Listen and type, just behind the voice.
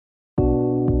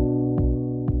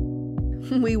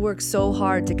We work so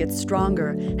hard to get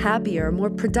stronger, happier, more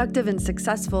productive, and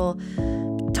successful.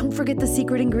 Don't forget the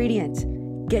secret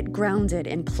ingredient. Get grounded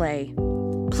in play.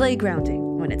 Play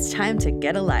grounding when it's time to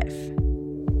get a life.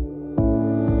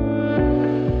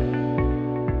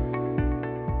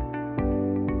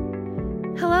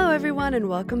 Hello, everyone, and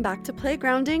welcome back to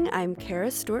Playgrounding. I'm Kara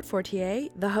Stewart-Fortier,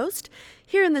 the host,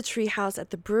 here in the Treehouse at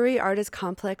the Brewery Artist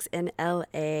Complex in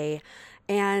LA.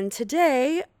 And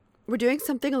today, we're doing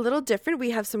something a little different.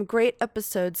 We have some great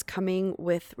episodes coming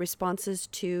with responses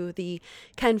to the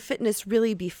 "Can fitness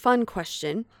really be fun?"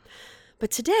 question.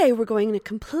 But today, we're going in a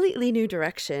completely new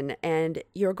direction, and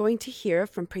you're going to hear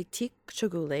from Pratik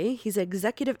Chougule. He's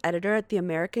executive editor at the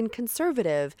American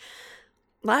Conservative.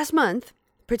 Last month,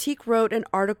 Pratik wrote an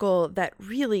article that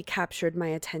really captured my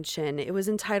attention. It was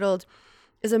entitled,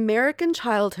 "Is American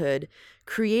Childhood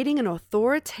Creating an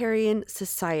Authoritarian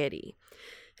Society?"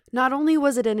 Not only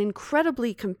was it an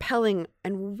incredibly compelling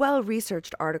and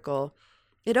well-researched article,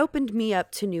 it opened me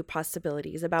up to new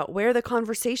possibilities about where the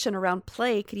conversation around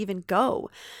play could even go.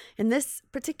 In this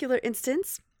particular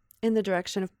instance, in the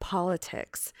direction of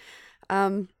politics.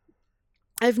 I've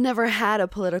never had a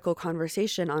political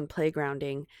conversation on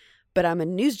Playgrounding, but I'm a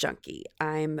news junkie.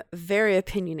 I'm very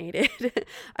opinionated.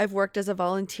 I've worked as a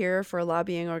volunteer for a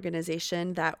lobbying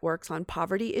organization that works on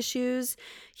poverty issues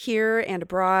here and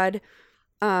abroad.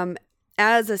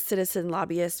 As a citizen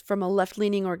lobbyist from a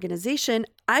left-leaning organization,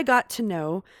 I got to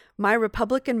know my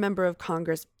Republican member of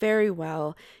Congress very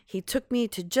well. He took me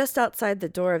to just outside the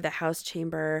door of the House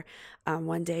chamber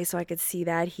one day so I could see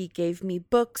that. He gave me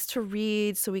books to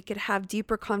read so we could have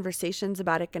deeper conversations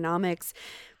about economics.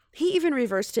 He even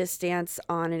reversed his stance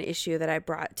on an issue that I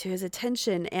brought to his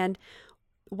attention. And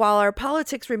while our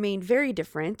politics remain very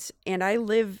different, and I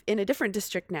live in a different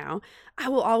district now, I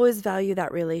will always value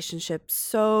that relationship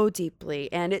so deeply.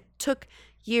 And it took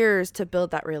years to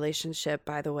build that relationship,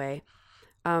 by the way.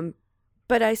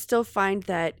 But I still find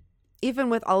that even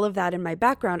with all of that in my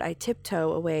background, I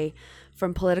tiptoe away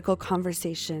from political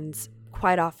conversations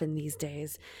quite often these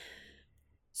days.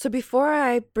 So before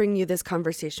I bring you this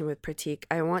conversation with Pratik,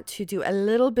 I want to do a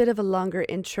little bit of a longer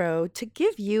intro to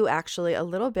give you actually a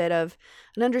little bit of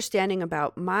an understanding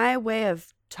about my way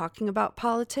of talking about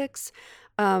politics,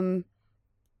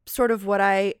 sort of what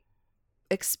I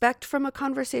expect from a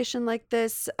conversation like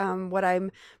this, what I'm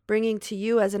bringing to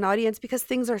you as an audience, because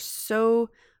things are so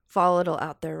volatile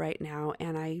out there right now,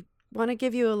 and I want to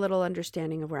give you a little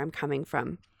understanding of where I'm coming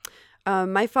from.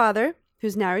 My father,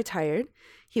 who's now retired,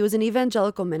 he was an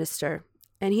evangelical minister,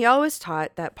 and he always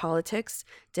taught that politics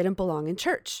didn't belong in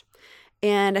church.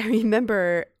 And I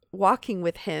remember walking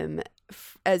with him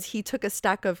as he took a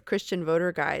stack of Christian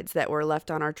voter guides that were left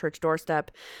on our church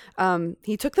doorstep.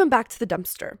 He took them back to the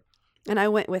dumpster, and I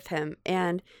went with him.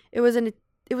 And it was an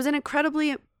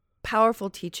incredibly powerful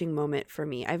teaching moment for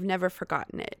me. I've never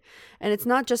forgotten it. And it's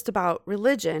not just about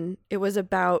religion. It was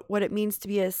about what it means to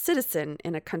be a citizen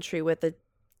in a country with a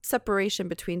separation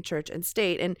between church and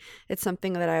state, and it's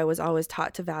something that I was always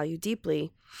taught to value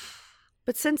deeply.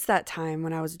 But since that time,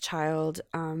 when I was a child,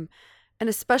 and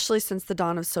especially since the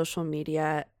dawn of social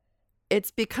media, it's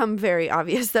become very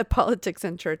obvious that politics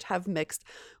and church have mixed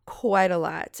quite a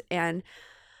lot. And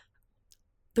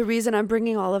the reason I'm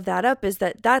bringing all of that up is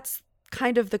that that's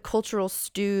kind of the cultural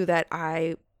stew that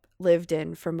I lived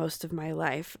in for most of my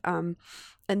life.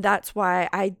 And that's why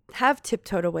I have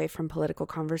tiptoed away from political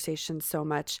conversations so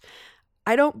much.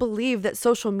 I don't believe that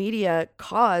social media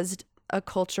caused a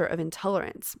culture of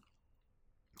intolerance.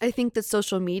 I think that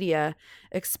social media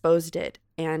exposed it,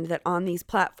 and that on these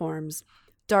platforms,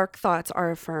 dark thoughts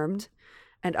are affirmed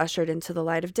and ushered into the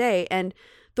light of day. And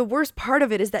the worst part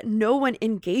of it is that no one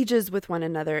engages with one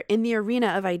another in the arena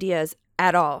of ideas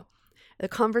at all. The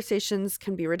conversations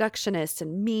can be reductionist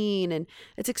and mean, and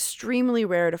it's extremely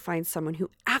rare to find someone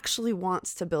who actually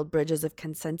wants to build bridges of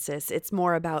consensus. It's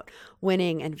more about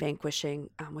winning and vanquishing,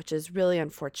 which is really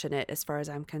unfortunate as far as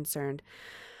I'm concerned.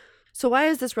 So why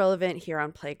is this relevant here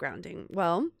on Playgrounding?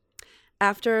 Well,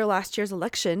 after last year's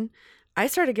election, I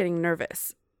started getting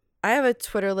nervous. I have a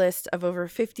Twitter list of over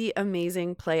 50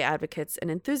 amazing play advocates and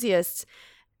enthusiasts,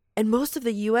 and most of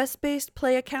the US-based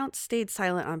play accounts stayed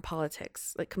silent on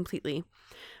politics, like completely,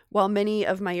 while many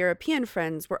of my European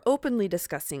friends were openly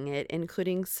discussing it,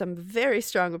 including some very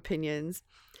strong opinions.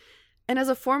 And as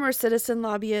a former citizen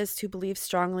lobbyist who believes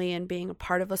strongly in being a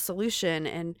part of a solution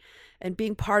and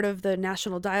being part of the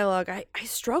national dialogue, I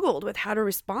struggled with how to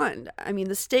respond. I mean,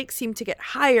 the stakes seemed to get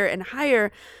higher and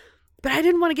higher, but I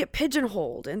didn't want to get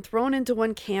pigeonholed and thrown into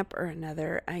one camp or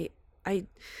another.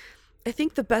 I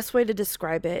think the best way to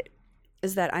describe it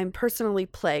is that I'm personally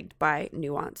plagued by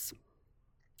nuance.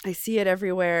 I see it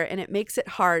everywhere, and it makes it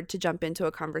hard to jump into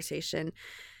a conversation.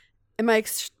 And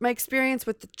my experience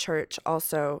with the church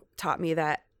also taught me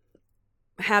that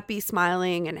happy,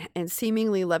 smiling, and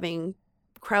seemingly loving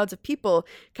crowds of people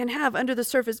can have under the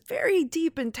surface very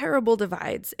deep and terrible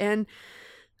divides. And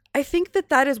I think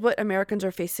that is what Americans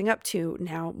are facing up to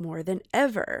now more than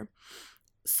ever.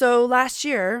 So last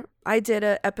year, I did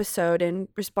an episode in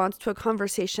response to a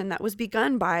conversation that was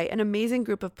begun by an amazing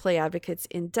group of play advocates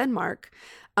in Denmark,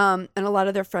 and a lot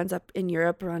of their friends up in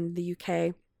Europe, around the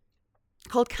UK,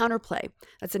 called Counterplay.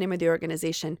 That's the name of the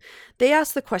organization. They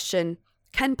asked the question,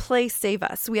 can play save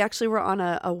us? We actually were on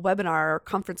a webinar or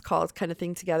conference call kind of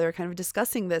thing together, kind of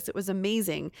discussing this. It was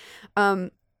amazing.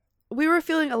 We were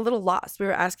feeling a little lost. We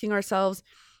were asking ourselves,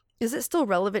 is it still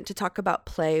relevant to talk about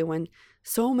play when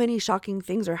so many shocking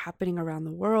things are happening around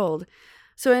the world?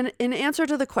 So in answer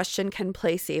to the question, can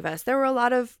play save us? There were a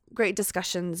lot of great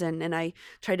discussions, and I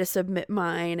tried to submit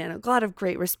mine, and a lot of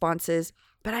great responses,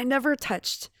 but I never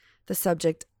touched the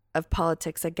subject of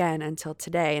politics again until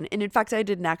today. And in fact, I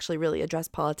didn't actually really address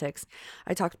politics.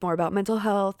 I talked more about mental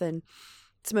health and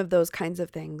some of those kinds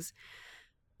of things.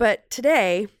 But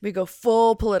today we go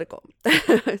full political,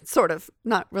 sort of,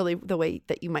 not really the way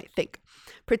that you might think.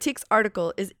 Pratik's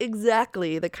article is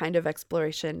exactly the kind of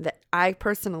exploration that I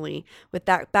personally, with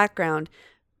that background,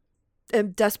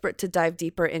 am desperate to dive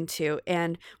deeper into.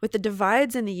 And with the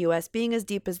divides in the US being as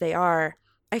deep as they are,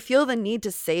 I feel the need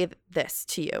to say this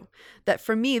to you, that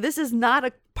for me, this is not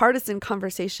a partisan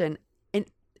conversation in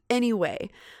any way.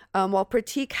 While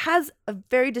Pratik has a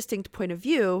very distinct point of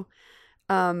view,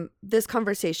 this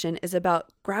conversation is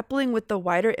about grappling with the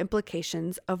wider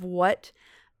implications of what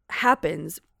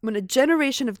happens when a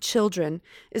generation of children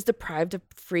is deprived of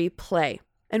free play.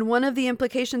 And one of the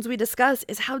implications we discuss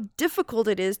is how difficult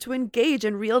it is to engage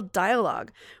in real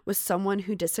dialogue with someone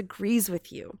who disagrees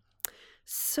with you.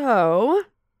 So,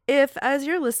 if as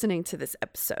you're listening to this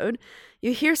episode,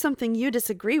 you hear something you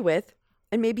disagree with,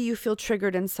 and maybe you feel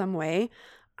triggered in some way,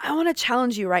 I want to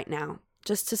challenge you right now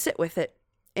just to sit with it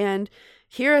and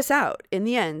hear us out in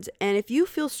the end. And if you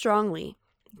feel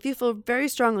very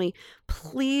strongly,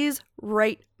 please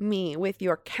write me with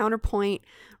your counterpoint,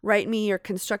 write me your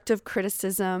constructive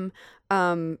criticism.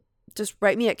 Just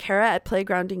write me at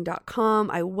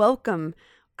kara@playgrounding.com.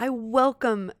 I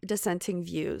welcome dissenting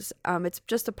views. It's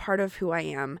just a part of who I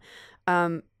am.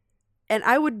 And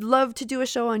I would love to do a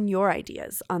show on your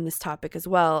ideas on this topic as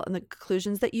well, and the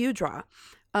conclusions that you draw.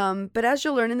 But as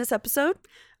you'll learn in this episode,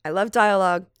 I love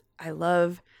dialogue. I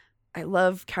love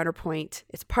counterpoint.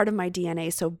 It's part of my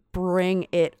DNA, so bring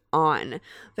it on.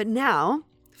 But now,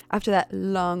 after that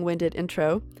long-winded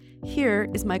intro, here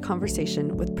is my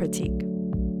conversation with Pratik.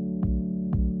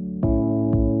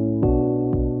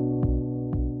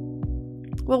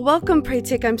 Well, welcome,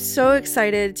 Pratik. I'm so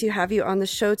excited to have you on the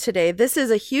show today. This is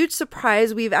a huge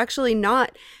surprise. We've actually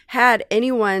not had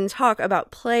anyone talk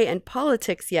about play and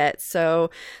politics yet, so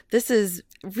this is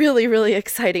really, really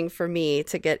exciting for me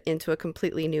to get into a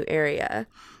completely new area.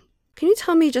 Can you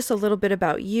tell me just a little bit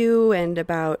about you and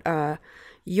about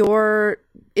your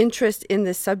interest in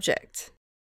this subject?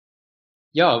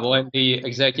 Yeah, well, I'm the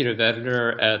executive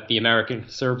editor at The American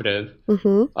Conservative.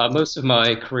 Mm-hmm. Most of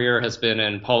my career has been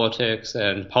in politics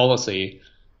and policy.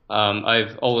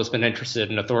 I've always been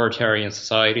interested in authoritarian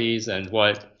societies and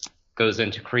what goes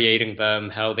into creating them,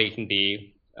 how they can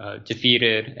be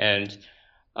defeated. And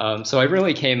so I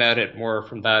really came at it more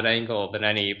from that angle than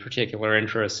any particular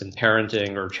interest in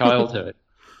parenting or childhood.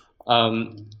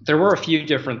 There were a few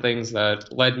different things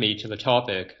that led me to the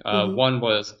topic. One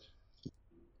was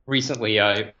recently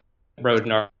I wrote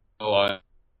an article on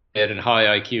it in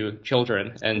high IQ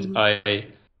children, and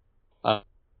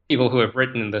people who have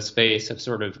written in this space have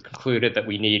sort of concluded that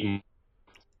we need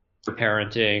more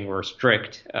parenting or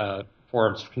strict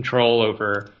forms of control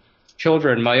over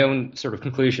children. My own sort of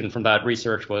conclusion from that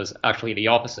research was actually the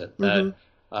opposite, that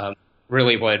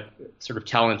really what sort of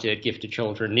talented, gifted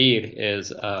children need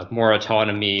is more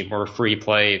autonomy, more free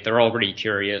play. They're already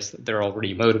curious, they're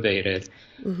already motivated.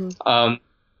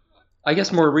 I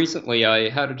guess more recently, I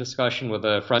had a discussion with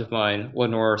a friend of mine,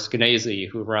 Lenore Skenazy,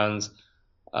 who runs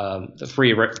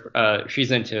she's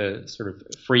into sort of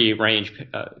free range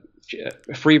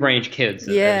kids.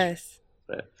 Yes.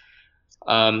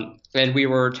 And we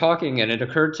were talking, and it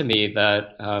occurred to me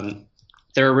that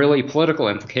there are really political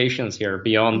implications here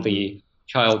beyond the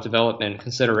child development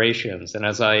considerations. And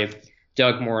as I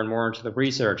dug more and more into the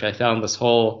research, I found this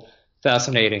whole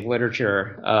fascinating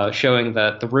literature showing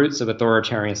that the roots of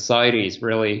authoritarian societies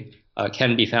really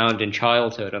can be found in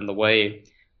childhood, and the way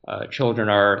children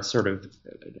are sort of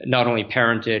not only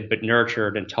parented but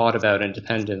nurtured and taught about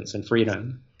independence and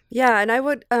freedom. Yeah, and I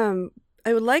would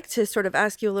like to sort of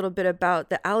ask you a little bit about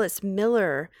the Alice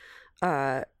Miller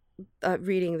uh,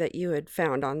 reading that you had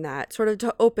found on that, sort of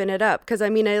to open it up. Because I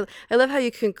mean, I love how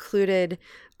you concluded.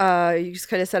 You just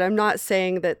kind of said, "I'm not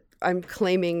saying that I'm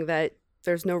claiming that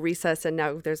there's no recess and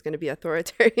now there's going to be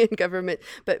authoritarian government,"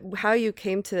 but how you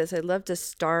came to this. I'd love to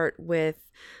start with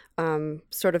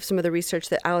sort of some of the research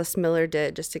that Alice Miller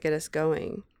did just to get us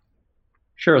going.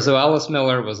 Sure. So Alice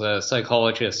Miller was a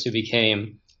psychologist who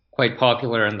became quite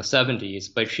popular in the 70s,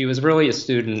 but she was really a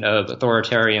student of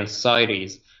authoritarian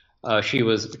societies. She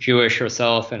was Jewish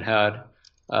herself and had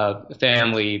a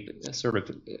family sort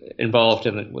of involved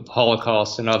with the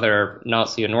Holocaust and other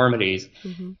Nazi enormities.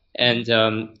 Hmm. And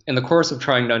in the course of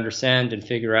trying to understand and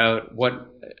figure out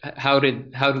how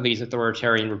do these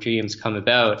authoritarian regimes come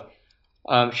about,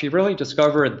 she really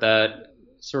discovered that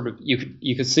sort of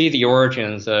you could see the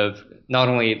origins of not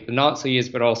only the Nazis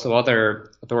but also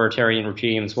other authoritarian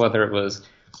regimes, whether it was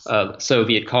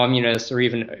Soviet communists or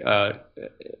even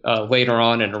later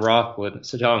on in Iraq with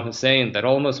Saddam Hussein, that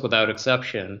almost without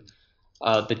exception,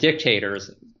 the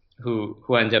dictators who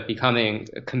end up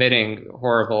committing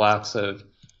horrible acts of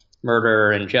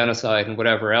murder and genocide and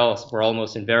whatever else were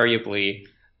almost invariably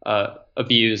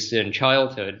abused in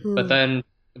childhood. But Hmm. then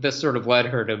this sort of led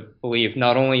her to believe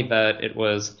not only that it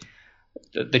was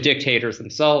the dictators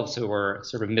themselves who were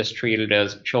sort of mistreated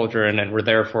as children and were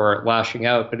therefore lashing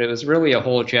out, but it was really a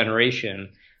whole generation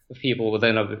of people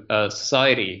within a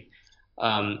society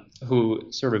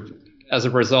who sort of, as a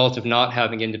result of not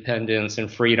having independence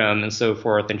and freedom and so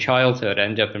forth in childhood,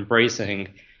 end up embracing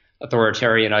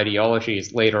authoritarian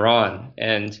ideologies later on.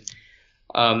 And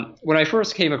when I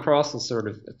first came across this sort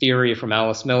of theory from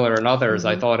Alice Miller and others,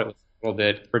 I Hmm. thought it was a little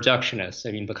bit reductionist.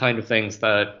 I mean, the kind of things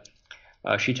that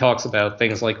she talks about,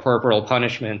 things like corporal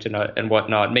punishment and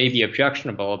whatnot, may be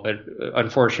objectionable, but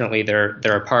unfortunately, they're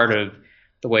a part of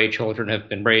the way children have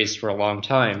been raised for a long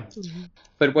time. Hmm.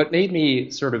 But what made me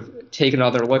sort of take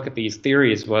another look at these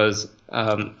theories was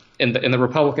in the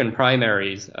Republican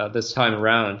primaries this time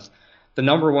around, the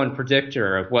number one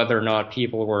predictor of whether or not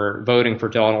people were voting for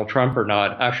Donald Trump or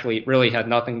not actually really had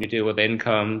nothing to do with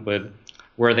income, with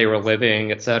where they were living,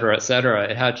 et cetera, et cetera.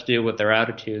 It had to do with their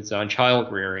attitudes on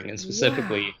child rearing, and Yeah.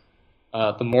 specifically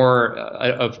the more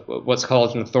of what's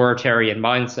called an authoritarian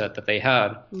mindset that they had,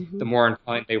 Hmm. the more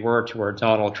inclined they were toward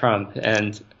Donald Trump.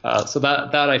 And so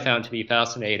that I found to be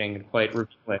fascinating and quite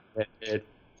revealing. It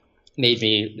made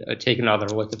me take another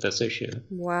look at this issue.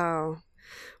 Wow.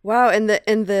 Wow. And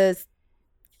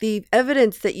the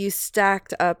evidence that you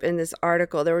stacked up in this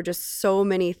article, there were just so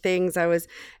many things.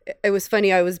 It was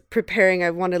funny. I was preparing.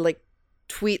 I wanted like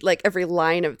tweet like every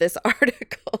line of this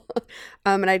article.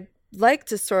 And I'd like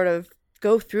to sort of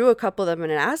go through a couple of them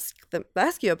and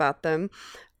ask you about them.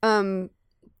 Um,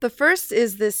 the first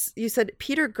is this, you said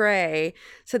Peter Gray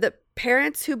said that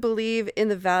parents who believe in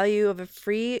the value of a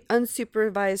free,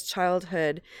 unsupervised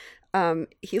childhood,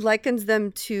 he likens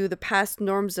them to the past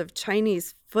norms of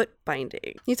Chinese foot binding.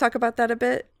 Can you talk about that a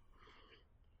bit?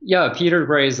 Yeah, Peter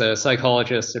Gray's a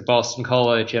psychologist at Boston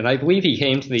College, and I believe he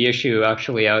came to the issue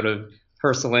actually out of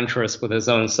personal interest with his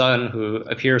own son, who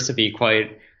appears to be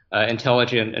quite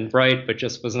intelligent and bright, but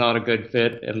just was not a good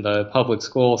fit in the public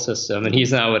school system. And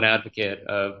he's now an advocate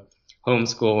of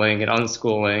homeschooling and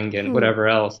unschooling and Hmm. whatever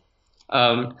else.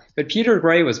 But Peter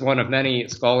Gray was one of many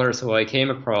scholars who I came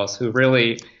across who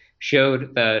really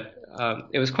showed that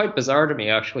it was quite bizarre to me,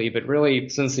 actually, but really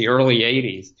since the early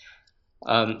 80s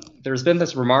there's been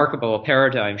this remarkable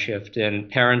paradigm shift in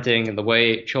parenting and the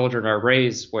way children are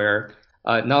raised, where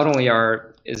not only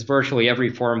is virtually every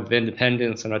form of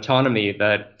independence and autonomy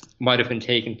that might have been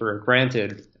taken for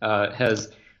granted has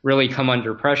really come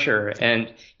under pressure,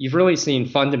 and you've really seen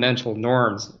fundamental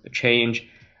norms change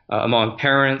among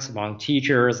parents, among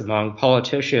teachers, among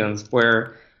politicians,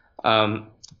 where um,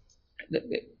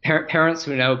 parents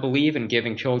who now believe in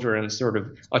giving children sort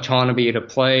of autonomy to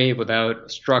play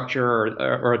without structure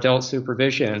or adult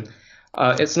supervision,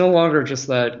 it's no longer just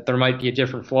that there might be a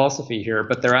different philosophy here,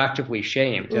 but they're actively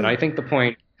shamed. And Mm. I think the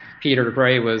point Peter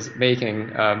Gray was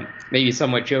making, maybe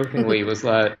somewhat jokingly, was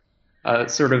that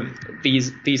sort of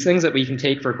these things that we can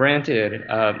take for granted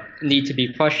need to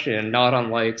be questioned, not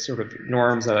unlike sort of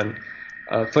norms on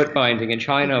foot binding in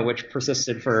China, which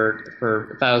persisted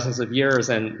for thousands of years.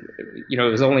 And, it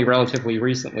was only relatively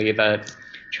recently that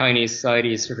Chinese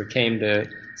societies sort of came to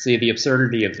see the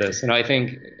absurdity of this. And I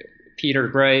think Peter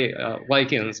Gray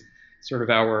likens sort of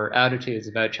our attitudes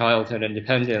about childhood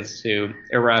independence to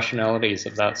irrationalities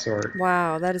of that sort.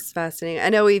 Wow, that is fascinating. I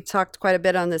know we've talked quite a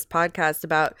bit on this podcast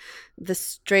about the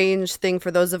strange thing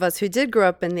for those of us who did grow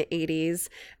up in the 80s,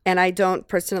 and I don't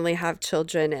personally have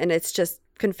children, and it's just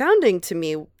confounding to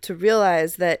me to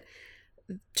realize that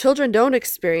children don't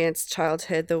experience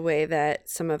childhood the way that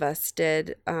some of us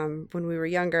did when we were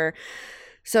younger.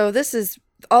 So this is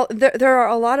all there are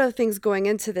a lot of things going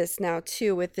into this now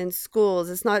too within schools.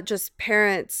 It's not just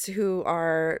parents who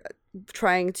are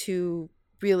trying to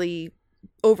really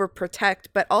overprotect,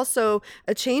 but also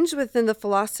a change within the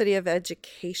philosophy of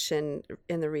education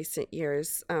in the recent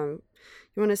years. You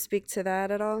want to speak to that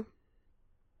at all?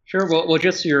 Sure. Well,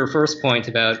 just to your first point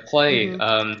about play.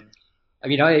 Mm-hmm. I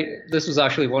mean, this was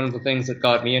actually one of the things that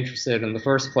got me interested in the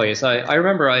first place. I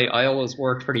remember I always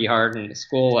worked pretty hard in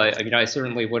school. I mean, I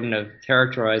certainly wouldn't have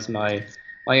characterized my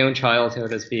own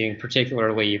childhood as being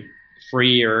particularly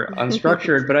free or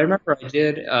unstructured, but I remember I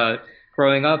did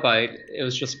growing up. It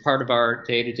was just part of our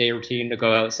day-to-day routine to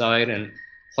go outside and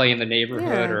play in the neighborhood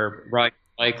Yeah. or ride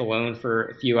a bike alone for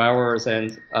a few hours.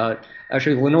 And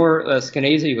actually, Lenore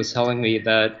Skenazy was telling me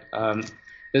that.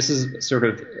 This is sort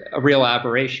of a real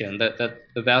aberration that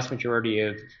the vast majority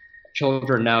of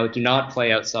children now do not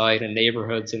play outside in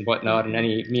neighborhoods and whatnot in Mm-hmm.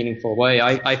 any meaningful way.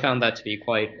 I found that to be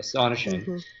quite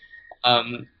astonishing.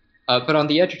 Mm-hmm. But on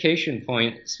the education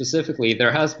point specifically,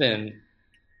 there has been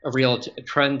a real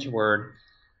trend toward.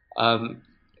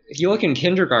 If you look in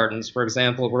kindergartens, for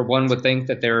example, where one would think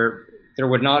that there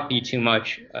would not be too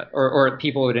much, or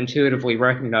people would intuitively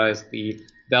recognize the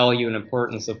value and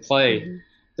importance of play. Mm-hmm.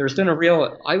 There's been a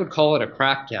real, I would call it a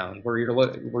crackdown, where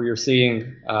you're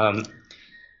seeing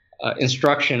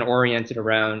instruction oriented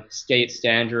around state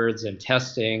standards and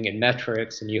testing and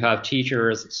metrics, and you have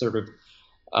teachers sort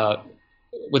of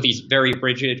with these very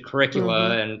rigid curricula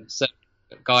Mm-hmm. and set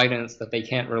guidance that they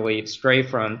can't really stray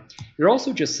from. You're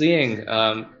also just seeing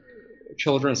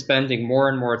children spending more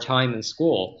and more time in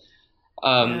school.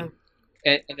 Yeah.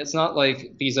 And it's not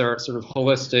like these are sort of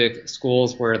holistic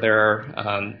schools where there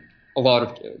are a lot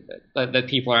of that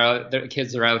people are out, their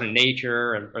kids are out in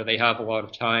nature, or they have a lot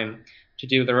of time to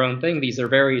do their own thing. These are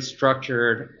very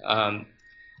structured,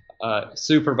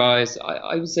 supervised,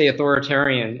 I would say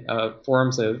authoritarian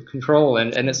forms of control.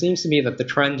 And it seems to me that the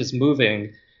trend is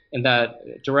moving in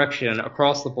that direction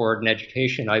across the board in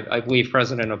education. I believe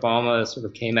President Obama sort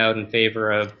of came out in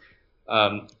favor of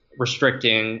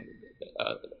restricting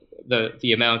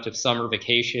the amount of summer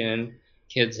vacation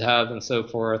kids have and so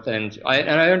forth. And I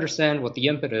understand what the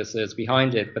impetus is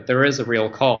behind it, but there is a real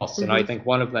cost. And I Mm-hmm. think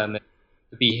one of them is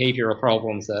the behavioral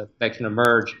problems that can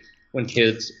emerge when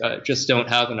kids just don't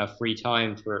have enough free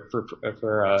time for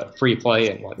free play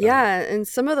and whatnot. Yeah, and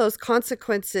some of those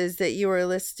consequences that you were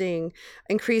listing,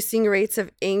 increasing rates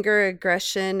of anger,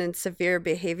 aggression, and severe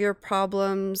behavior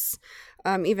problems,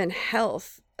 even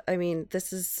health. I mean,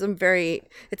 this is some very,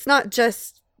 it's not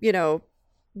just,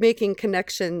 making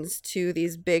connections to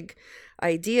these big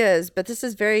ideas, but this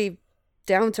is very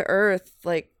down to earth,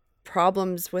 like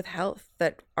problems with health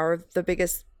that are the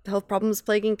biggest health problems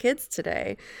plaguing kids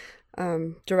today,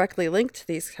 directly linked to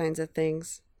these kinds of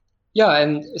things. Yeah,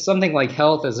 and something like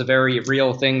health is a very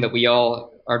real thing that we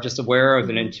all are just aware of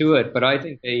and Mm-hmm. intuit, but I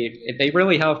think they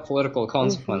really have political Mm-hmm.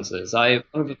 consequences. One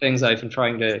of the things I've been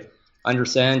trying to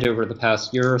understand over the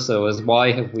past year or so is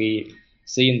why have we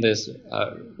seen this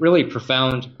really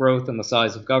profound growth in the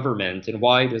size of government, and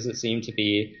why does it seem to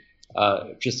be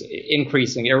just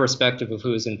increasing irrespective of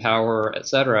who's in power, et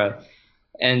cetera?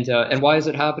 And why is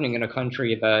it happening in a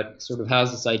country that sort of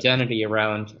has this identity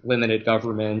around limited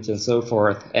government and so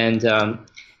forth? And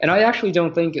I actually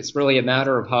don't think it's really a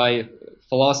matter of high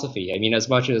philosophy. I mean, as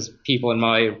much as people in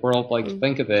my world like to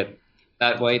think of it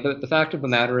that way, the fact of the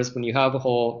matter is when you have a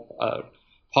whole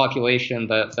population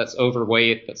that's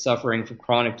overweight, that's suffering from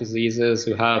chronic diseases,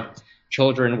 who have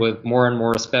children with more and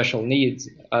more special needs,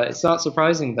 it's not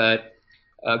surprising that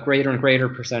a greater and greater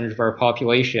percentage of our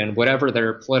population, whatever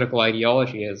their political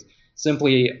ideology is,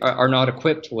 simply are not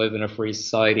equipped to live in a free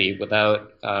society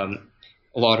without a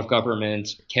lot of government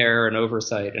care and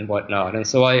oversight and whatnot. And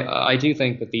so I do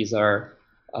think that these are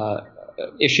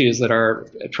issues that are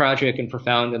tragic and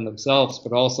profound in themselves,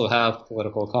 but also have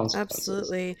political consequences.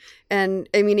 Absolutely. And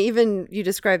I mean, even you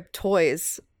described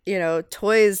toys.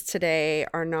 Toys today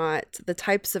are not the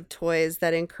types of toys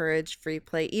that encourage free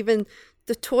play. Even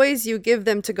the toys you give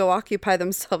them to go occupy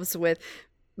themselves with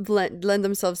lend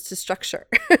themselves to structure.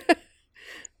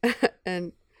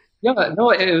 And Yeah, no,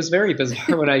 it was very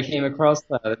bizarre when I came across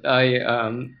that.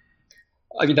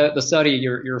 I mean, the study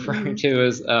you're referring mhm, to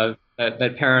is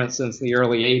that parents since the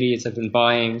early '80s have been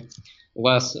buying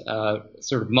less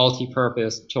sort of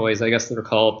multi-purpose toys, I guess they're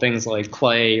called, things like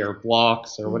clay or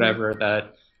blocks or whatever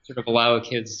that sort of allow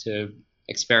kids to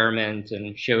experiment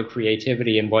and show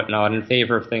creativity and whatnot, in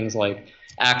favor of things like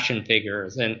action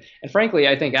figures. And frankly,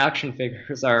 I think action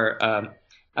figures are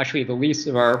actually the least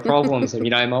of our problems. I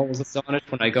mean, I'm always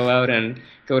astonished when I go out and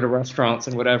go to restaurants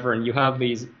and whatever, and you have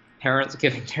these parents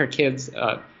giving their kids,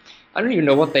 I don't even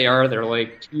know what they are. They're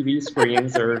like TV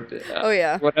screens or Oh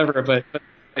yeah. whatever, but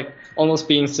like almost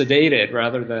being sedated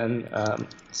rather than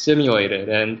stimulated.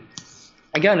 And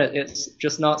again, it's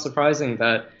just not surprising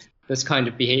that this kind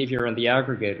of behavior in the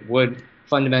aggregate would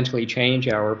fundamentally change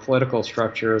our political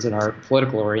structures and our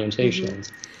political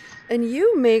orientations. And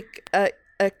you make a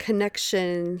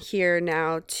connection here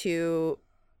now to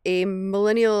a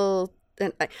millennial.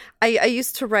 And I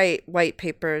used to write white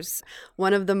papers.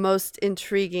 One of the most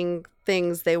intriguing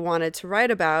things they wanted to write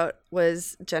about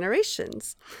was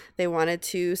generations. They wanted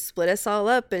to split us all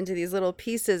up into these little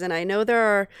pieces. And I know there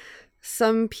are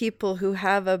some people who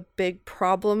have a big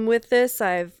problem with this.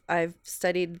 I've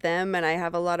studied them, and I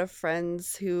have a lot of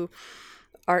friends who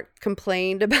are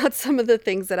complained about some of the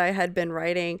things that I had been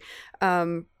writing.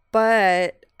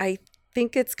 But I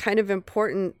think it's kind of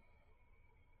important,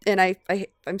 and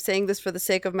I'm saying this for the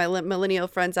sake of my millennial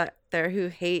friends out there who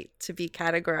hate to be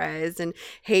categorized and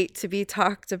hate to be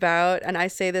talked about. And I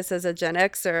say this as a Gen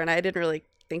Xer, and I didn't really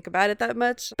think about it that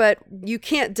much. But you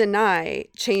can't deny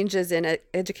changes in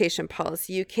education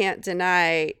policy. You can't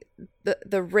deny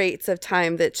the rates of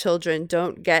time that children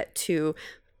don't get to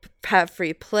have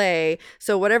free play.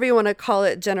 So whatever you want to call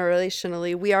it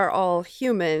generationally, we are all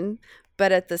human.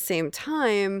 But at the same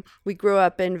time, we grew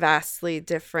up in vastly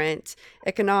different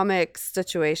economic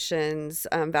situations,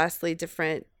 vastly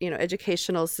different,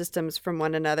 educational systems from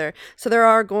one another. So there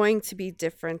are going to be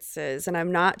differences. And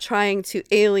I'm not trying to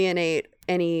alienate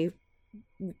any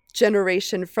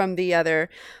generation from the other,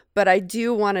 but I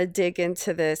do want to dig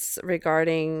into this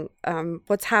regarding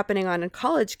what's happening on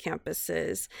college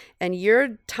campuses. And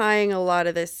you're tying a lot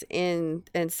of this in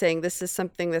and saying this is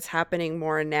something that's happening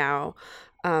more now.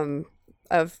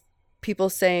 Of people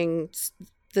saying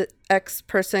that X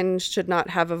person should not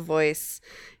have a voice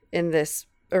in this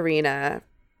arena.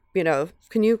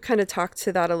 Can you kind of talk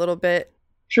to that a little bit?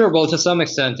 Sure. Well, to some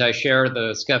extent, I share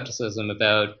the skepticism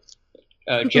about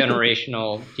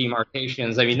generational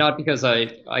demarcations. I mean, not because I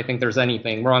think there's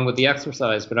anything wrong with the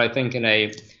exercise, but I think in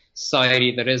a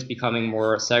society that is becoming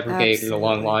more segregated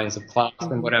along lines of class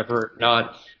and whatever,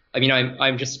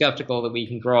 I'm just skeptical that we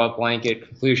can draw blanket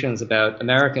conclusions about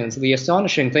Americans. The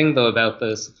astonishing thing, though, about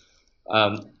this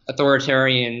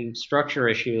authoritarian structure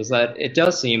issue is that it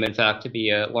does seem, in fact, to be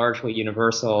a largely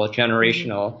universal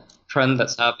generational trend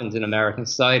that's happened in American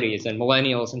societies, and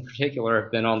millennials in particular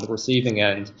have been on the receiving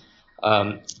end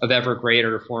of ever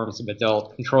greater forms of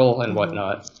adult control and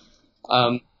whatnot.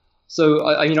 So,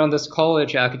 on this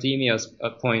college academia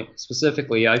point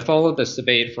specifically, I followed this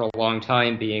debate for a long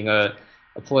time, being a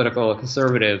political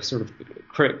conservative. Sort of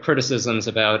criticisms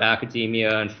about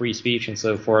academia and free speech and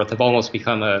so forth have almost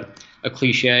become a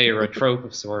cliche or a trope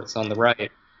of sorts on the right.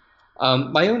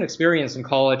 My own experience in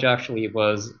college actually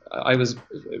was I was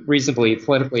reasonably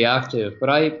politically active, but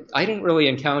I didn't really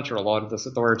encounter a lot of this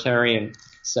authoritarian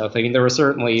stuff. I mean, there were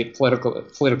certainly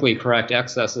politically correct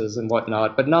excesses and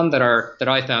whatnot, but none that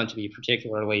I found to be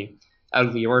particularly out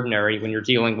of the ordinary when you're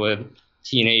dealing with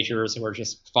teenagers who are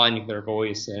just finding their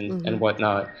voice and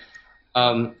whatnot.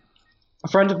 A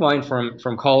friend of mine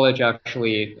from college,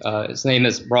 actually, his name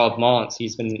is Rob Montz.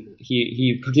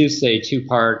 He produced a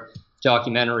 2-part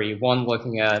documentary, one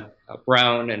looking at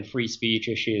Brown and free speech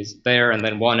issues there, and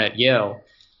then one at Yale.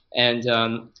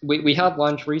 And we had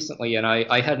lunch recently, and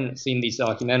I hadn't seen these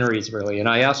documentaries really. And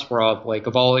I asked Rob, like,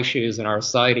 of all issues in our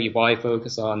society, why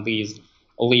focus on these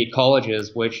elite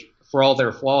colleges, which, for all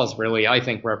their flaws, really, I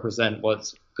think represent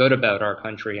what's good about our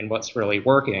country and what's really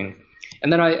working.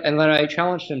 And then I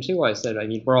challenged him too. I said, I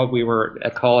mean, Rob, we were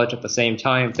at college at the same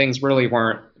time. Things really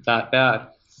weren't that bad.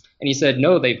 And he said,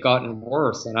 no, they've gotten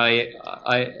worse. And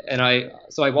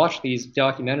so I watched these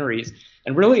documentaries,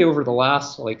 and really over the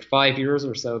last 5 years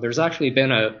or so, there's actually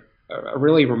been a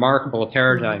really remarkable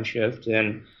paradigm shift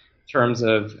in terms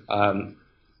of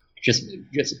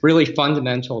just really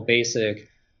fundamental, basic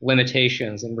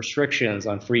limitations and restrictions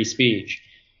on free speech.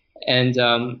 And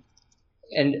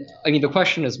I mean, the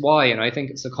question is why, and I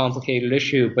think it's a complicated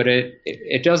issue, but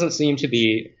it doesn't seem to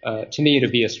be, to me, to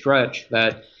be a stretch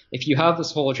that if you have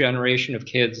this whole generation of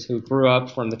kids who grew up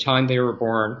from the time they were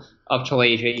born up till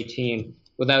age 18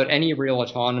 without any real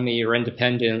autonomy or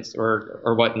independence or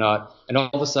whatnot, and all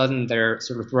of a sudden they're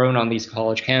sort of thrown on these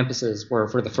college campuses where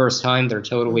for the first time they're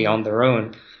totally on their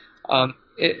own,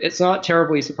 It's not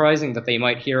terribly surprising that they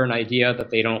might hear an idea that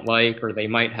they don't like, or they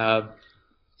might have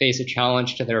face a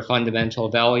challenge to their fundamental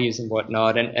values and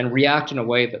whatnot, and react in a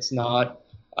way that's not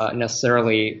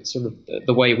necessarily sort of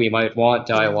the way we might want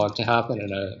Yeah. dialogue to happen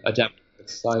in a democratic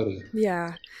society.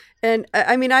 Yeah. And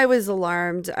I mean, I was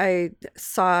alarmed. I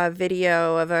saw a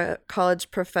video of a college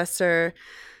professor.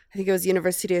 I think it was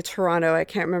University of Toronto. I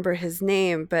can't remember his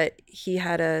name, but he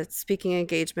had a speaking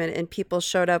engagement and people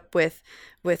showed up with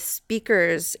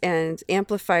speakers and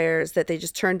amplifiers that they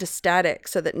just turned to static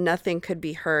so that nothing could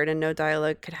be heard and no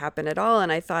dialogue could happen at all.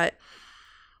 And I thought,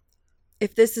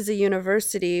 if this is a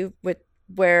university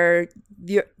where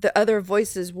the other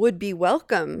voices would be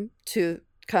welcome to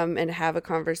come and have a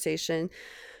conversation,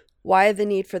 why the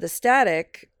need for the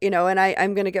static? And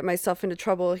I'm going to get myself into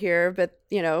trouble here, but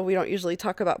we don't usually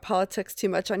talk about politics too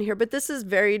much on here, but this is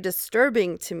very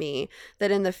disturbing to me,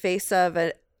 that in the face of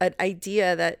an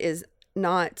idea that is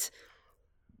not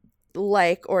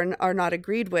like or are not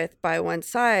agreed with by one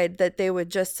side, that they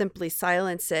would just simply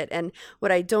silence it. And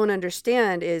what I don't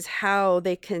understand is how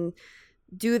they can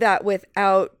do that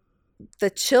without the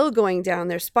chill going down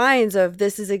their spines of,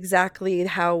 this is exactly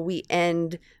how we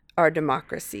end our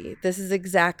democracy. This is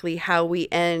exactly how we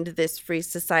end this free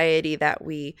society that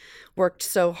we worked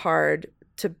so hard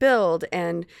to build.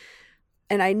 And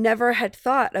I never had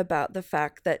thought about the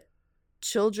fact that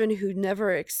children who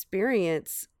never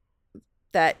experience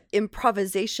that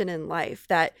improvisation in life,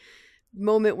 that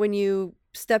moment when you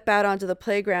step out onto the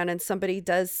playground and somebody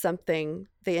does something,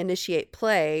 they initiate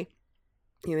play,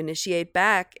 you initiate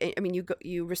back. I mean,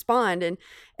 you respond,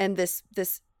 and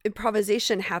this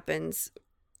improvisation happens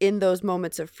in those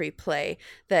moments of free play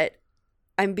that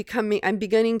I'm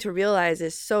beginning to realize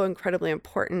is so incredibly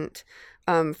important,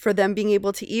 for them being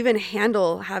able to even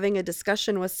handle having a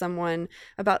discussion with someone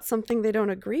about something they don't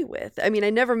agree with. I mean, I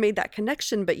never made that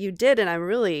connection, but you did, and it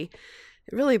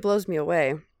really blows me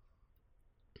away.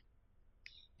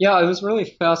 Yeah, I was really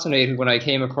fascinated when I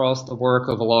came across the work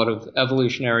of a lot of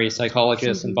evolutionary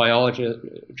psychologists and Hmm.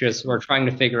 biologists who are trying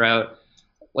to figure out,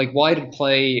 like, why did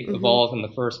play Hmm. evolve in the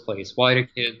first place? Why do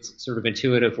kids sort of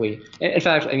intuitively, in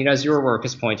fact, I mean, as your work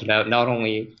has pointed out, not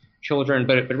only children,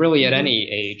 but really at Hmm. any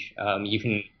age, you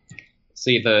can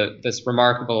see this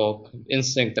remarkable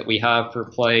instinct that we have for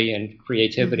play and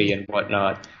creativity Hmm. and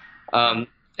whatnot. Um,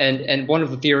 and one of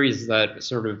the theories is that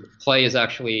sort of play is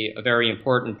actually a very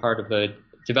important part of the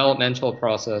developmental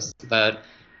process that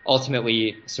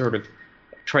ultimately sort of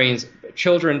trains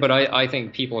children, but I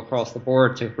think people across the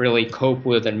board, to really cope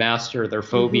with and master their Hmm.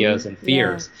 phobias and Yeah.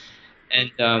 fears.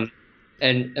 And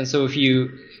and so if you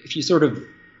sort of,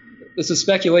 this is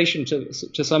speculation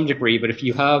to some degree, but if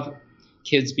you have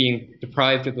kids being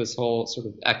deprived of this whole sort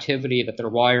of activity that they're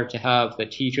wired to have,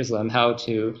 that teaches them how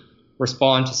to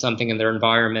respond to something in their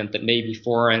environment that may be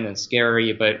foreign and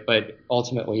scary, but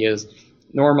ultimately is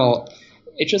normal,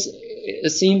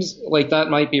 it seems like that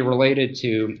might be related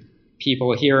to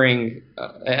people hearing,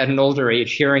 at an older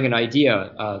age, hearing an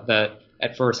idea that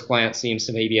at first glance seems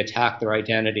to maybe attack their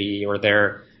identity or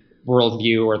their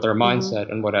worldview or their Hmm.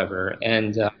 mindset and whatever.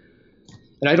 And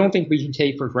I don't think we can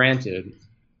take for granted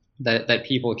that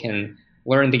people can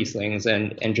learn these things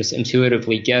and just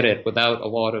intuitively get it without a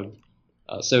lot of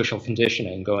social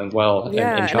conditioning going well in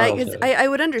Yeah, and I, 'cause childhood. I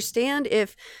would understand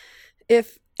if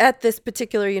at this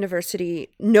particular university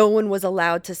no one was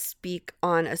allowed to speak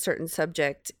on a certain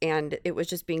subject and it was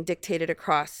just being dictated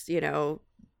across,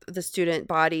 the student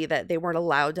body, that they weren't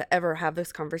allowed to ever have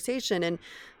this conversation, and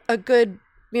a good,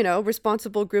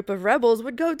 responsible group of rebels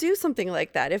would go do something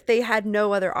like that if they had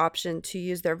no other option to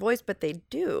use their voice, but they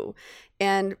do.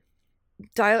 And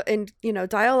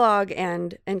dialogue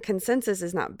and consensus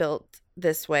is not built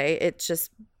this way. It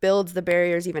just builds the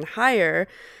barriers even higher.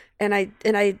 And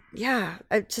I yeah,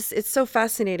 I just, it's so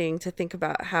fascinating to think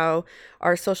about how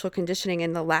our social conditioning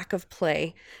and the lack of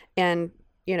play. And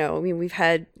I mean, we've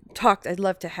had talked, I'd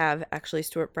love to have actually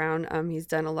Stuart Brown. He's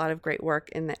done a lot of great work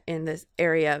in this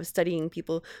area of studying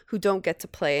people who don't get to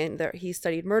play, and he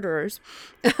studied murderers.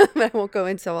 I won't go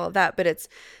into all of that, but it's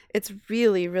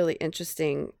really, really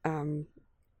interesting.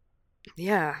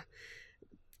 Yeah,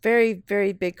 very,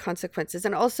 very big consequences.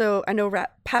 And also, I know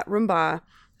Pat Rumbaugh,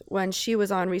 when she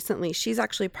was on recently, she's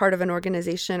actually part of an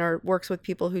organization or works with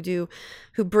people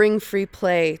who bring free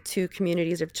play to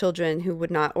communities of children who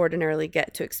would not ordinarily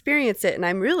get to experience it. And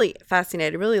I'm really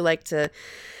fascinated. I really like to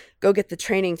go get the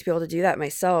training to be able to do that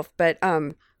myself. But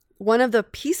one of the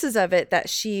pieces of it that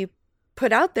she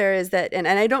put out there is that, and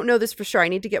I don't know this for sure, I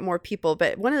need to get more people,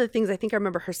 but one of the things I think I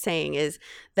remember her saying is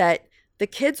that the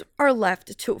kids are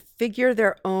left to figure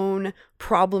their own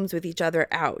problems with each other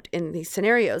out in these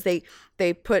scenarios.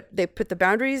 They put the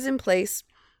boundaries in place.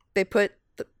 They put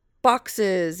the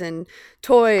boxes and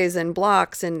toys and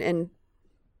blocks and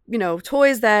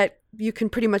toys that you can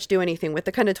pretty much do anything with.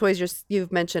 The kind of toys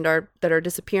you've mentioned that are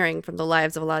disappearing from the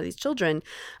lives of a lot of these children.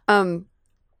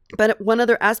 But one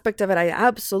other aspect of it I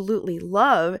absolutely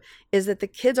love is that the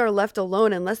kids are left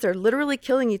alone unless they're literally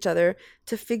killing each other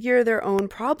to figure their own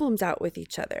problems out with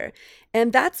each other.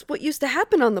 And that's what used to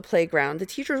happen on the playground. The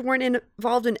teachers weren't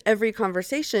involved in every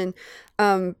conversation.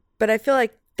 But I feel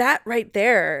like that right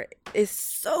there is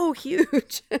so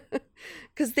huge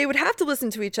because they would have to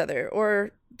listen to each other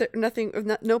or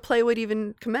no play would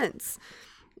even commence.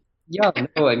 Yeah,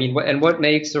 no, I mean, and what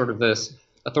makes sort of this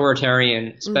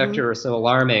authoritarian specter so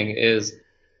alarming is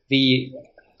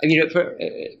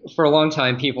for a long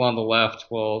time, people on the left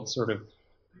will sort of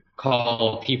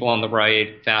call people on the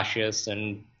right fascists,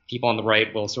 and people on the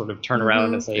right will sort of turn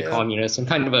around and say communists in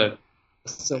kind of a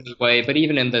silly way. But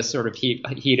even in this sort of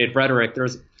heated rhetoric,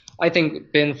 there's, I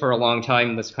think, been for a long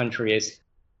time in this country a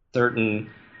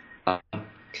certain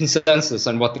consensus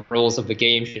on what the rules of the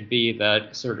game should be,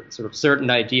 that sort of certain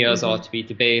ideas ought to be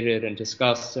debated and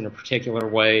discussed in a particular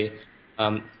way.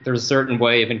 There's a certain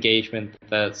way of engagement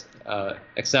that's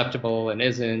acceptable and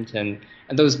isn't, and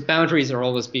those boundaries are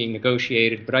always being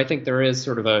negotiated, but I think there is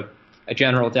sort of a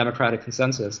general democratic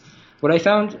consensus. What I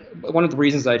found, one of the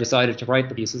reasons I decided to write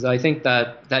the piece is I think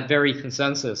that very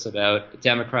consensus about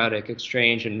democratic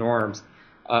exchange and norms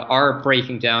are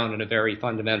breaking down in a very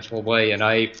fundamental way, and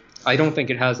I don't think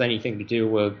it has anything to do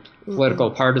with political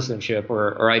partisanship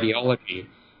or ideology.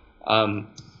 And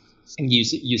you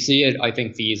see it, I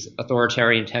think, these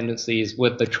authoritarian tendencies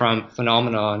with the Trump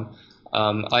phenomenon.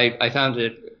 I found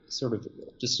it sort of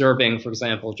disturbing, for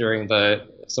example, during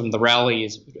some of the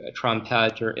rallies Trump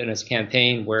had in his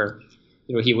campaign, where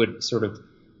he would sort of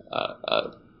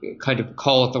kind of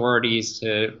call authorities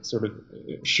to sort of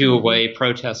shoo away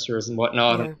protesters and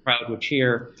whatnot, and the crowd would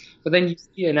cheer. But then you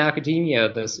see in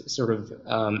academia this sort of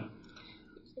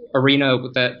arena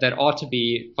that ought to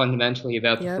be fundamentally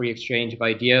about the free exchange of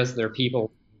ideas. There are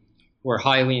people who are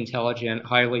highly intelligent,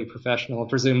 highly professional,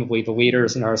 presumably the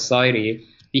leaders in our society,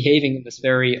 behaving in this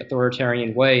very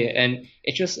authoritarian way. And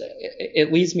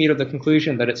it leads me to the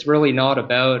conclusion that it's really not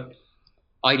about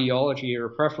ideology or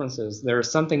preferences.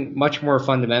 There's something much more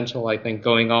fundamental, I think,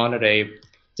 going on at a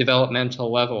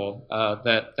developmental level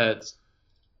that's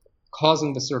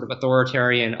causing the sort of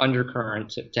authoritarian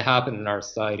undercurrent to happen in our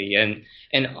society.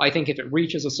 And I think if it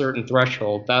reaches a certain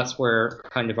threshold, that's where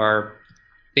kind of our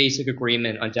basic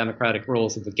agreement on democratic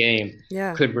rules of the game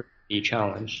could really be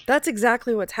challenged. That's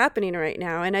exactly what's happening right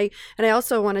now. And I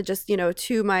also want to just,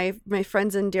 to my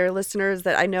friends and dear listeners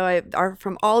that I know are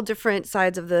from all different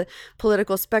sides of the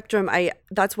political spectrum,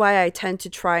 that's why I tend to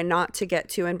try not to get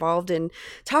too involved in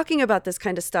talking about this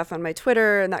kind of stuff on my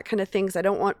Twitter and that kind of things. I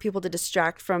don't want people to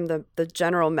distract from the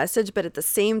general message, but at the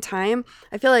same time,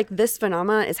 I feel like this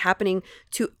phenomenon is happening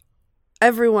to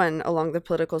everyone along the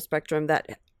political spectrum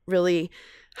that really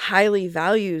highly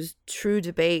values true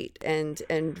debate and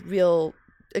real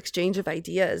exchange of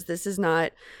ideas. This is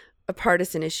not a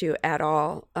partisan issue at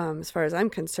all, as far as I'm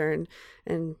concerned.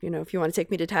 And, if you want to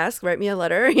take me to task, write me a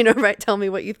letter, tell me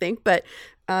what you think. But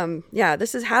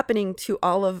this is happening to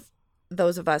all of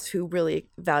those of us who really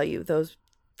value those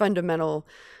fundamental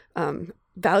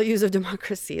values of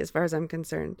democracy, as far as I'm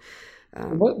concerned.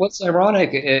 What's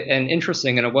ironic and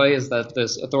interesting in a way is that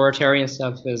this authoritarian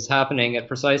stuff is happening at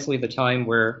precisely the time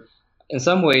where, in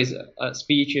some ways,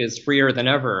 speech is freer than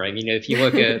ever. I mean, if you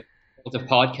look at the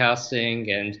podcasting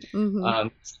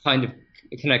and kind of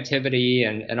connectivity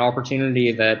and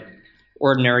opportunity that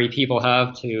ordinary people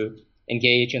have to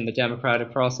engage in the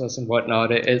democratic process and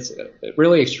whatnot, it's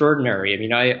really extraordinary. I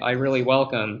mean, I really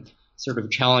welcome sort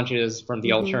of challenges from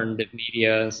the alternative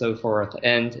media and so forth.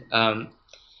 And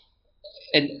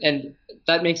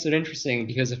that makes it interesting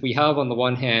because if we have, on the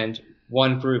one hand,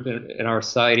 one group in our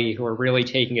society who are really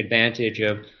taking advantage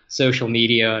of social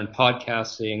media and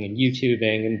podcasting and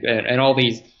YouTubing and all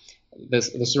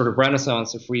this sort of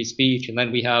renaissance of free speech, and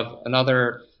then we have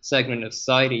another segment of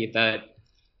society that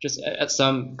just at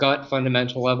some gut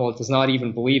fundamental level does not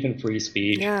even believe in free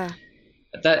speech. Yeah.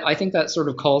 I think that sort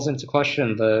of calls into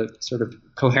question the sort of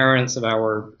coherence of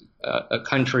our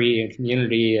country and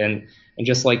community and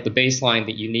just like the baseline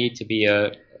that you need to be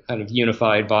a kind of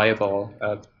unified, viable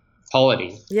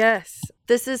polity. Yes.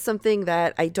 this is something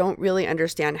that I don't really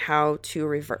understand how to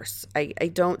reverse. I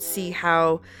don't see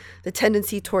how the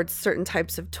tendency towards certain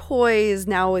types of toys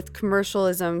now with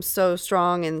commercialism so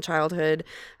strong in childhood,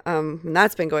 and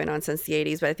that's been going on since the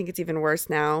 80s, but I think it's even worse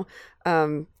now.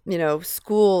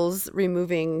 Schools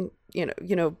removing,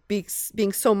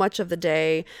 being so much of the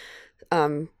day,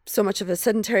 so much of a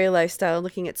sedentary lifestyle,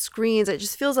 looking at screens. It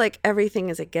just feels like everything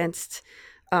is against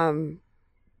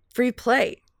free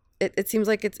play. It seems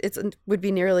like it would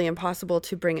be nearly impossible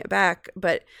to bring it back,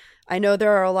 but I know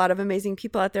there are a lot of amazing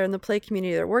people out there in the play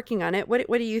community that are working on it. What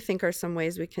do you think are some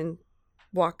ways we can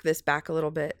walk this back a little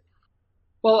bit?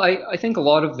 Well, I think a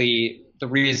lot of the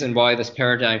reason why this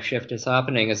paradigm shift is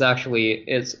happening is actually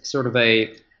it's sort of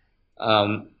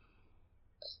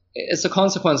it's a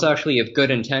consequence actually of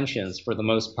good intentions for the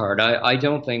most part. I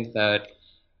don't think that.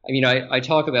 I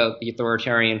talk about the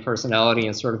authoritarian personality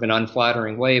in sort of an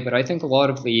unflattering way, but I think a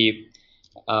lot of the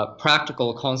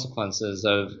practical consequences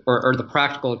or the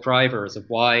practical drivers of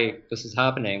why this is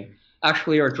happening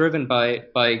actually are driven by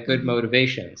good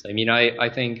motivations. I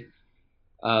think,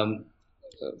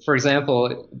 for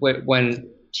example,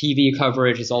 when TV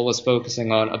coverage is always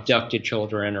focusing on abducted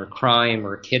children or crime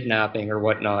or kidnapping or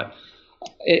whatnot,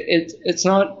 it's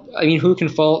not. Who can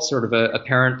fault sort of a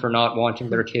parent for not wanting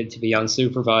their kid to be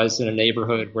unsupervised in a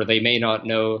neighborhood where they may not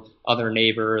know other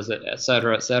neighbors, et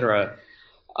cetera, et cetera.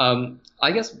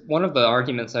 I guess one of the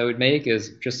arguments I would make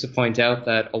is just to point out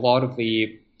that a lot of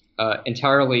the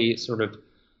entirely sort of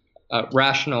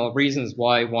rational reasons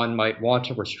why one might want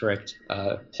to restrict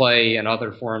play and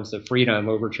other forms of freedom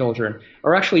over children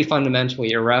are actually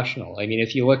fundamentally irrational.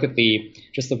 If you look at the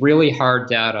really hard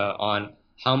data on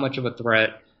how much of a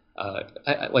threat,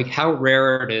 like how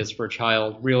rare it is for a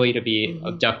child really to be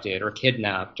abducted or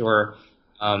kidnapped, or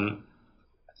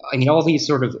all these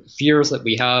sort of fears that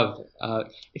we have.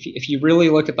 If you really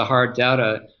look at the hard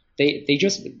data,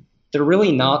 they're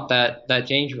really not that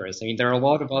dangerous. There are a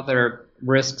lot of other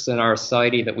risks in our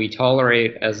society that we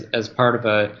tolerate as part of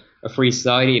a free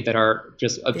society that are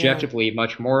just objectively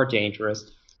much more dangerous.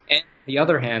 And on the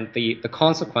other hand, the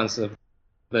consequence of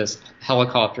this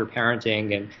helicopter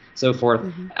parenting and so forth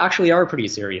actually are pretty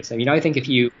serious. I think if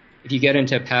you get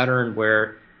into a pattern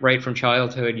where right from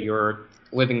childhood you're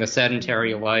living a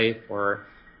sedentary life, or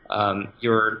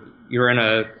you're in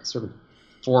a sort of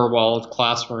four-walled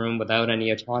classroom without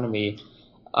any autonomy,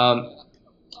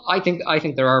 I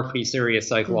think there are pretty serious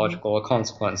psychological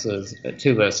consequences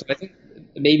to this. I think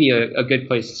maybe a good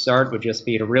place to start would just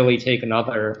be to really take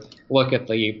another look at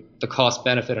the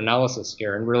cost-benefit analysis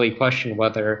here and really question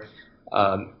whether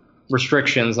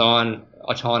restrictions on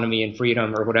autonomy and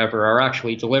freedom or whatever are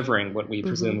actually delivering what we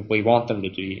presumably want them to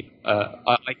do.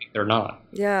 I think they're not.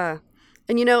 Yeah.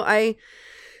 And the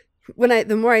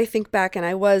more I think back, and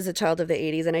I was a child of the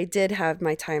 80s and I did have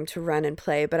my time to run and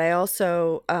play, but I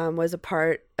also was a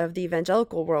part of the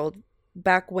evangelical world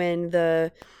back when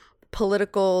the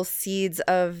political seeds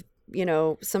of,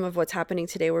 some of what's happening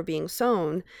today were being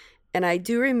sown. And I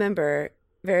do remember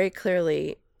very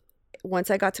clearly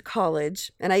once I got to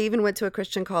college, and I even went to a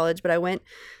Christian college, but I went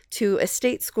to a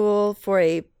state school for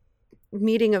a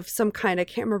meeting of some kind, I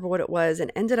can't remember what it was,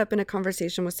 and ended up in a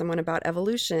conversation with someone about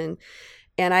evolution.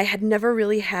 And I had never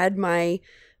really had my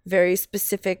very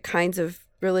specific kinds of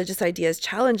religious ideas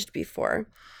challenged before.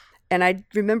 And I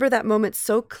remember that moment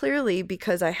so clearly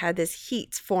because I had this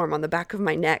heat form on the back of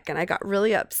my neck and I got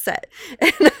really upset.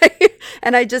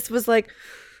 And I just was like,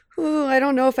 oh, I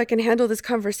don't know if I can handle this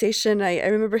conversation. I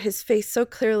remember his face so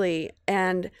clearly.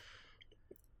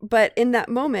 But in that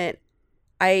moment,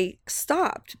 I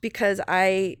stopped because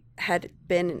I had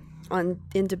been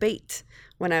in debate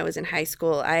when I was in high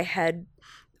school. I had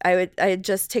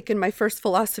just taken my first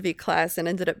philosophy class and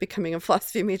ended up becoming a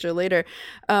philosophy major later.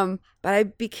 But I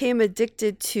became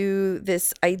addicted to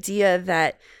this idea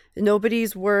that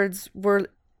nobody's words were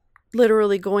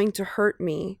literally going to hurt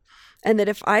me. And that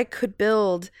if I could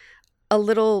build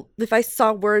if I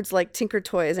saw words like Tinker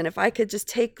Toys, and if I could just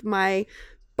take my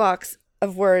box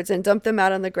of words and dump them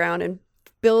out on the ground and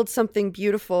build something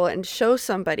beautiful and show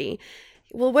somebody,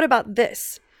 well, what about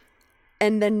this?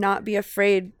 And then not be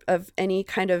afraid of any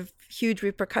kind of huge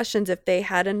repercussions if they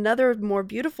had another more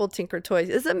beautiful Tinker Toys.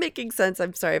 Is that making sense?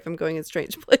 I'm sorry if I'm going in a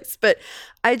strange place, but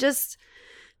I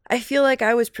feel like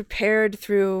I was prepared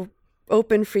through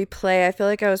open free play. I feel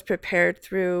like I was prepared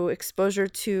through exposure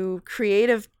to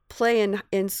creative play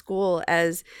in school,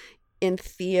 as in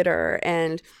theater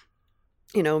and,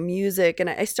 music. And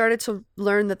I started to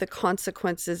learn that the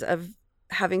consequences of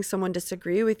having someone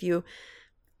disagree with you,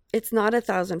 it's not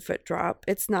 1,000-foot drop.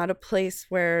 It's not a place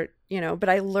where, but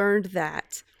I learned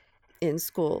that. in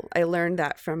school. I learned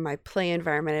that from my play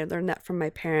environment. I learned that from my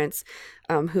parents,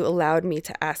 who allowed me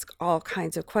to ask all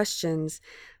kinds of questions.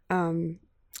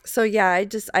 So yeah,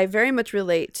 I very much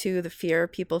relate to the fear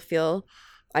people feel.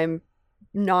 I'm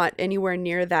not anywhere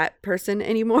near that person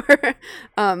anymore.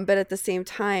 But at the same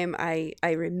time, I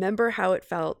remember how it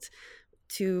felt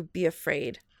to be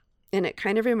afraid. And it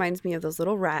kind of reminds me of those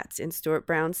little rats in Stuart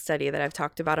Brown's study that I've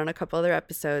talked about on a couple other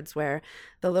episodes, where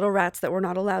the little rats that were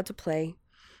not allowed to play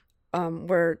and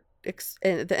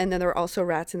then there were also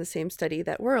rats in the same study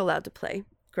that were allowed to play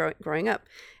growing up.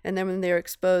 And then when they were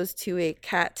exposed to a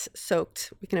cat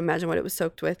soaked, we can imagine what it was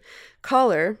soaked with,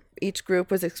 collar, each group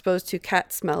was exposed to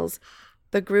cat smells.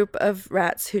 The group of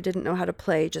rats who didn't know how to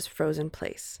play just froze in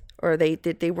place, or they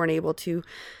weren't able to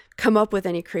come up with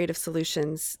any creative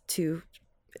solutions to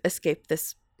escape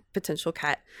this potential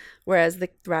cat. Whereas the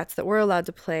rats that were allowed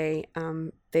to play,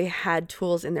 they had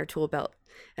tools in their tool belt.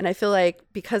 And I feel like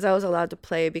because I was allowed to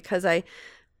play, because I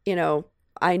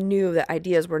knew that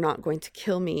ideas were not going to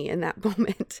kill me in that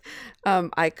moment,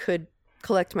 I could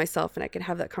collect myself and I could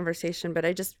have that conversation. But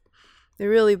I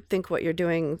really think what you're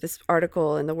doing, this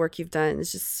article and the work you've done,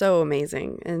 is just so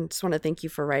amazing. And just want to thank you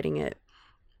for writing it.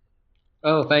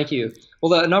 Oh, thank you.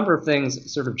 Well, a number of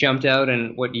things sort of jumped out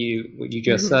in what you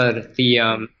just said.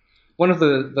 The one of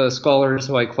the scholars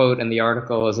who I quote in the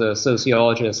article is a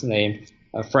sociologist named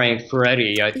Frank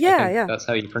Furedi. I think that's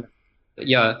how you pronounce it.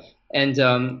 Yeah,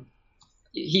 and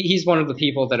he's one of the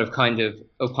people that have kind of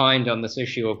opined on this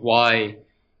issue of why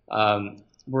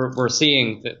we're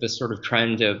seeing this sort of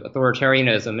trend of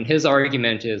authoritarianism. And his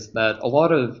argument is that a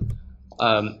lot of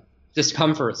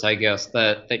discomforts, I guess,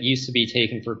 that used to be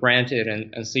taken for granted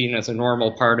and seen as a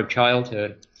normal part of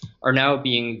childhood are now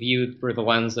being viewed through the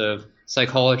lens of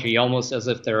psychology, almost as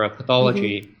if they're a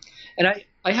pathology. And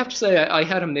I have to say I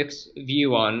had a mixed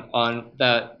view on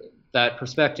that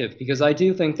perspective, because I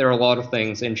do think there are a lot of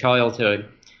things in childhood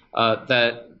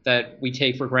that we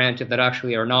take for granted that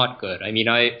actually are not good. I mean,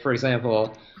 for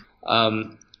example,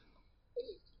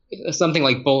 something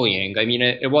like bullying. I mean,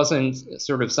 it wasn't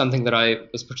sort of something that I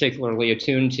was particularly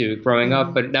attuned to growing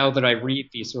up, but now that I read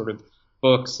these sort of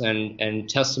books and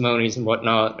testimonies and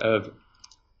whatnot of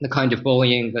the kind of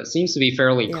bullying that seems to be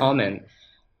fairly common,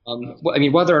 I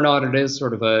mean, whether or not it is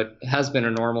sort of has been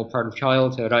a normal part of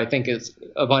childhood, I think it's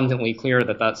abundantly clear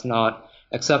that that's not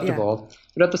acceptable.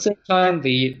 But at the same time,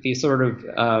 the sort of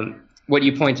what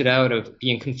you pointed out of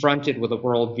being confronted with a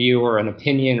worldview or an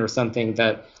opinion or something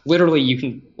that literally you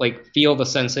can like feel the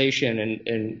sensation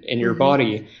in your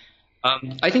body.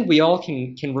 I think we all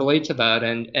can relate to that.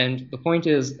 And the point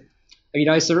is, I mean,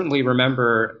 I certainly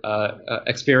remember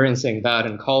experiencing that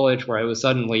in college, where I was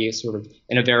suddenly sort of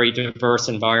in a very diverse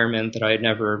environment that I had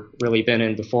never really been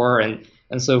in before, and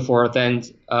so forth. And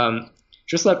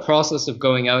just that process of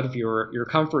going out of your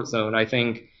comfort zone, I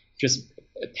think, just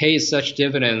pays such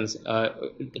dividends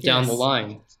down the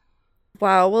line.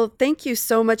 Wow. Well, thank you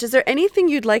so much. Is there anything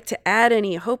you'd like to add?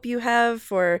 Any hope you have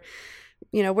for,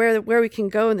 where we can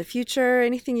go in the future?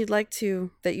 Anything you'd like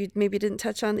to, that you maybe didn't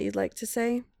touch on, that you'd like to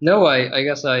say? No, I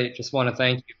guess I just want to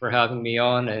thank you for having me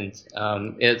on. And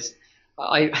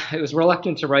I was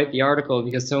reluctant to write the article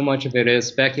because so much of it is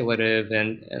speculative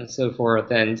and so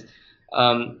forth. And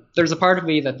there's a part of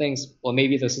me that thinks, well,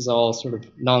 maybe this is all sort of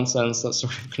nonsense that's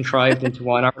sort of contrived into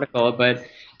one article. But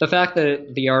the fact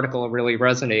that the article really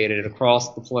resonated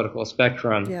across the political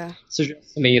spectrum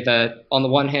suggests to me that on the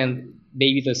one hand,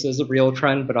 maybe this is a real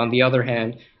trend, but on the other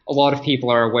hand, a lot of people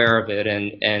are aware of it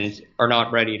and are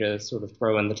not ready to sort of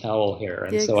throw in the towel here.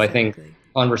 And so I think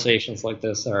conversations like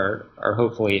this are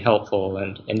hopefully helpful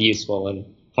and useful and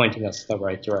pointing us the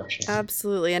right direction.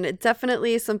 Absolutely. And it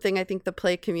definitely is something I think the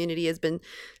play community has been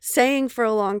saying for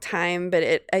a long time.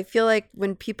 But I feel like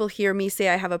when people hear me say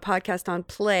I have a podcast on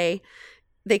play,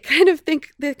 they kind of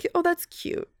think, oh, that's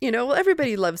cute. Well,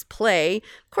 everybody loves play.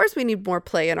 Of course, we need more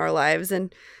play in our lives.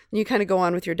 And you kind of go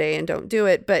on with your day and don't do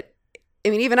it. But I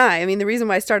mean, even the reason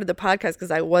why I started the podcast, because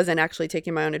I wasn't actually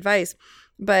taking my own advice.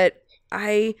 But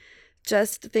I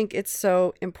just think it's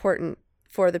so important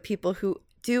for the people who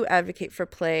do advocate for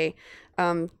play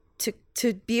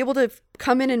to be able to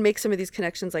come in and make some of these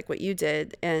connections like what you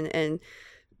did and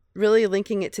really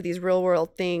linking it to these real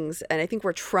world things. And I think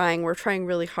we're trying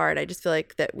really hard. I just feel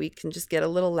like that we can just get a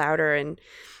little louder. And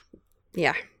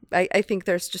I think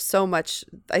there's just so much.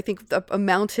 I think a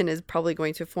mountain is probably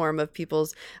going to form of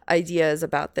people's ideas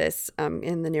about this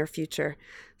in the near future.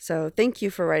 So thank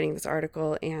you for writing this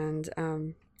article. And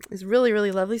it's really,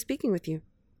 really lovely speaking with you.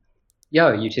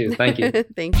 Yeah, you too. Thank you.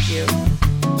 Thank you.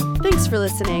 Thanks for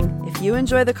listening. If you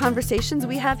enjoy the conversations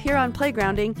we have here on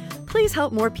Playgrounding, Please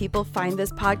help more people find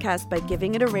this podcast by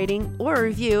giving it a rating or a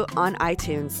review on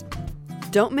iTunes.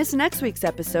 Don't miss next week's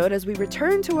episode as we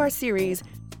return to our series,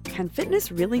 Can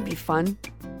Fitness Really Be Fun?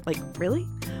 Like, really?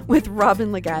 With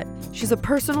Robin Leggett. She's a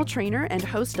personal trainer and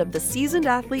host of the Seasoned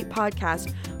Athlete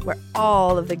podcast, where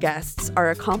all of the guests are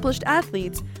accomplished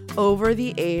athletes over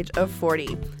the age of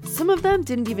 40. Some of them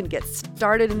didn't even get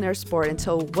started in their sport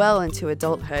until well into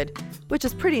adulthood, which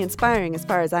is pretty inspiring as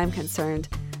far as I'm concerned.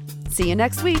 See you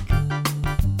next week.